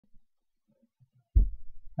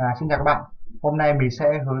Xin chào các bạn. Hôm nay mình sẽ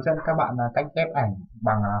hướng dẫn các bạn cách ghép ảnh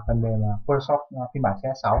bằng phần mềm Photoshop phiên bản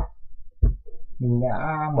CS6. Mình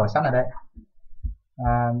đã mở sẵn ở đây.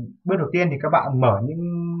 Bước đầu tiên thì các bạn mở những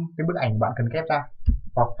cái bức ảnh bạn cần ghép ra,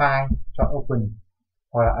 vào file, chọn Open,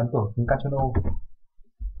 hoặc là ấn tổ phím Ctrl O.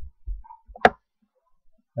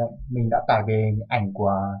 Đấy, mình đã tải về ảnh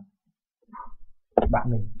của bạn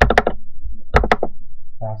mình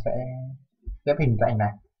và sẽ ghép hình cái ảnh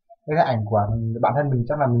này. Đây là ảnh của bản thân mình,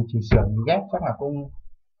 chắc là mình chỉnh sửa mình ghép chắc là cũng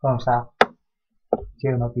không làm sao,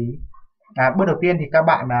 trêu nó tí. Bước đầu tiên thì các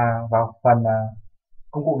bạn vào phần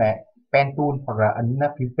công cụ này, pen tool, hoặc là ấn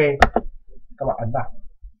phím P, các bạn ấn vào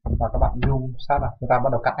và các bạn zoom sát vào. Chúng ta bắt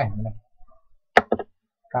đầu cắt ảnh này,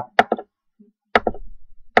 cắt.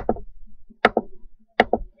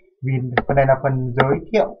 Vì phần này là phần giới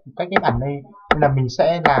thiệu cách ghép ảnh đây nên là mình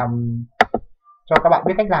sẽ làm cho các bạn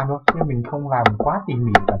biết cách làm thôi, nhưng mình không làm quá tỉ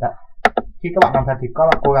mỉ cẩn thận. Khi các bạn làm thật thì các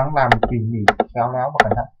bạn cố gắng làm tỉ mỉ, khéo léo và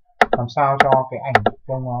cẩn thận, làm sao cho cái ảnh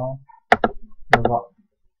trông nó được gọn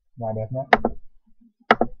và đẹp nhất.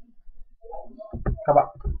 Các bạn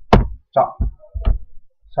chọn,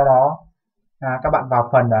 sau đó các bạn vào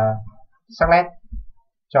phần select,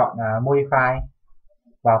 chọn modify,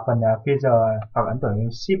 vào phần filter hoặc ấn tượng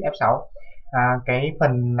shift F6. Cái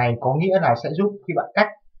phần này có nghĩa là sẽ giúp khi bạn cắt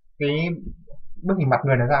cái bức hình mặt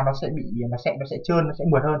người nó ra, nó sẽ trơn, nó sẽ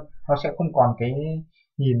mượt hơn, nó sẽ không còn cái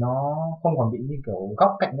nhìn, nó không còn bị như kiểu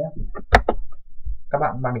góc cạnh nữa. Các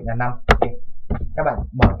bạn mặc định là 5. Okay. Các bạn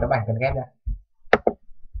mở tấm ảnh cần ghép ra.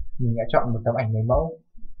 Mình đã chọn một tấm ảnh người mẫu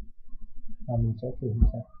và mình sẽ thử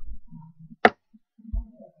xem.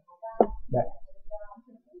 Đây.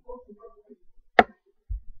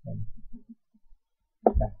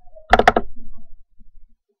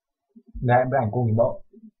 Đây, bức ảnh cô người mẫu.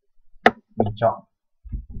 Mình chọn.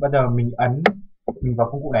 Bây giờ mình vào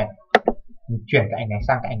công cụ này, mình chuyển cái ảnh này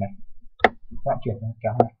sang cái ảnh này. Các bạn chuyển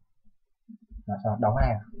kéo này. Và sau đó đóng cái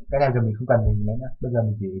này. Cái này giờ mình không cần mình lấy nữa. Bây giờ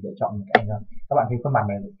mình chỉ lựa chọn một cái ảnh thôi. Các bạn thấy khuôn mặt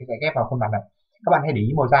này, cái sẽ ghép vào khuôn mặt này. Các bạn hãy để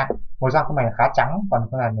ý màu da. Màu da khuôn mặt này khá trắng, còn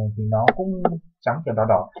khuôn mặt này thì nó cũng trắng kiểu đỏ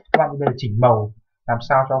đỏ. Các bạn bây giờ chỉnh màu làm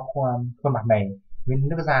sao cho khuôn mặt này với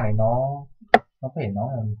nước da này nó phải nó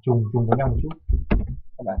trùng với nhau một chút.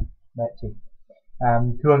 Các bạn đây chỉnh.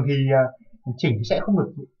 Thường thì chỉnh sẽ không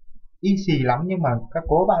được y xì lắm, nhưng mà các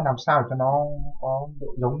cố bạn làm sao để cho nó có độ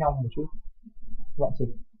giống nhau một chút. Các bạn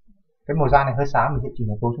chỉnh cái màu da này hơi sáng, mình sẽ chỉnh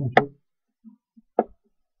nó tối xuống một chút.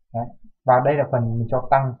 Đấy. Và đây là phần mình cho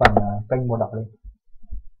tăng phần kênh màu đỏ lên.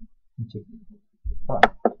 Mình chỉnh.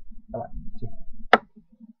 Các bạn chỉnh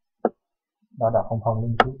đỏ đỏ hồng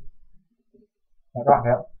lên một chút. Đấy, các bạn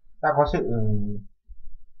thấy không? Ta có sự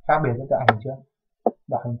khác biệt với cái ảnh chưa?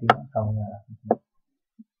 Đỏ hơn tí nữa, hồng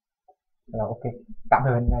là ok. Tạm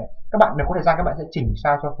thời này các bạn nếu có thời gian các bạn sẽ chỉnh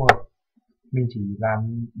sao cho phù hợp. Mình chỉ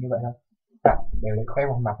làm như vậy thôi. Để lấy khoe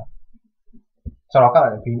vào mặt. Sau đó các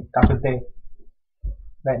bạn phím Ctrl T.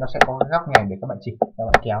 Đây nó sẽ có góc này để các bạn chỉnh, các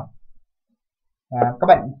bạn kéo. Các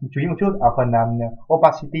bạn chú ý một chút ở phần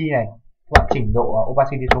opacity này, các bạn chỉnh độ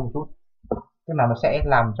opacity xuống một chút, tức là nó sẽ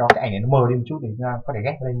làm cho cái ảnh này nó mờ đi một chút để có thể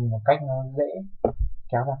ghép lên một cách nó dễ.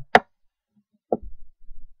 Kéo ra,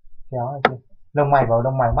 kéo này kia, lông mày vào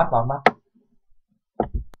lông mày, mắt vào mắt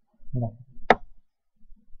như này.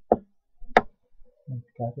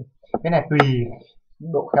 Cái này tùy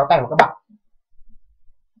độ khéo tay của các bạn,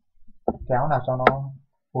 kéo nào cho nó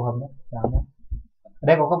phù hợp nhất. Ở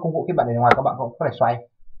đây có các công cụ khi bạn để ngoài, các bạn cũng có thể xoay.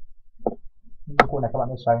 Công cụ này các bạn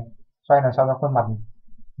có thể xoay là sao cho khuôn mặt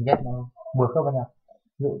ghép nó vừa khớp với nhau.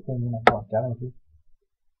 Ví dụ như này, các bạn kéo này chút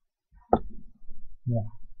như này.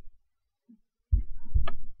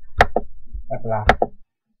 Apply.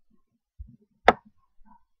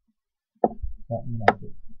 Như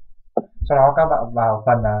này. Sau đó các bạn vào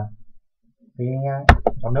phần cái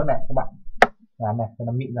dòng nước này, các bạn làm này cho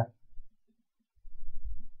nó mịn ra.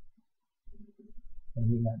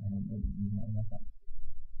 Mịn ra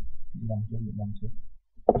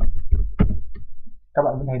các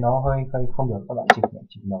bạn vẫn thấy nó hơi không được, các bạn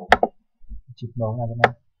chỉnh màu này cho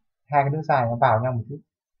nó hai cái nước dài nó vào nhau một chút,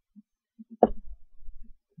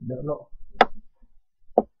 đỡ lộ.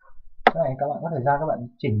 Cái này các bạn có thời gian các bạn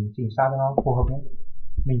chỉnh sao cho nó phù hợp nhé.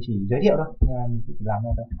 Mình chỉ giới thiệu thôi, nên là mình chỉ làm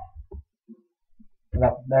này thôi.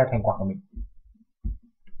 Đây là thành quả của mình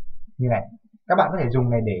như này. Các bạn có thể dùng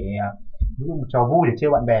này để ví dụ một trò vui để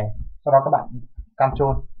trêu bạn bè. Sau đó các bạn Ctrl,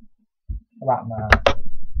 các bạn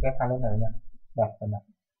ghép hai lớp này nha, đẹp phần này.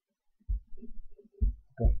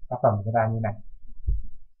 Ok, tác phẩm của chúng ta như này.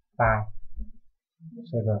 File,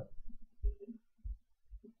 save,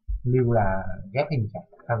 lưu là ghép hình chẳng,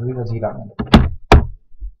 lưu là gì đó.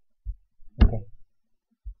 Ok,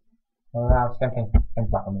 Nó ra xem thành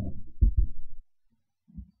quả của mình.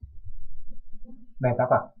 Đây tác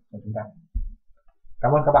phẩm của chúng ta.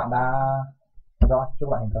 Cảm ơn các bạn đã theo dõi, chúc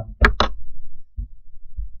các bạn thành công.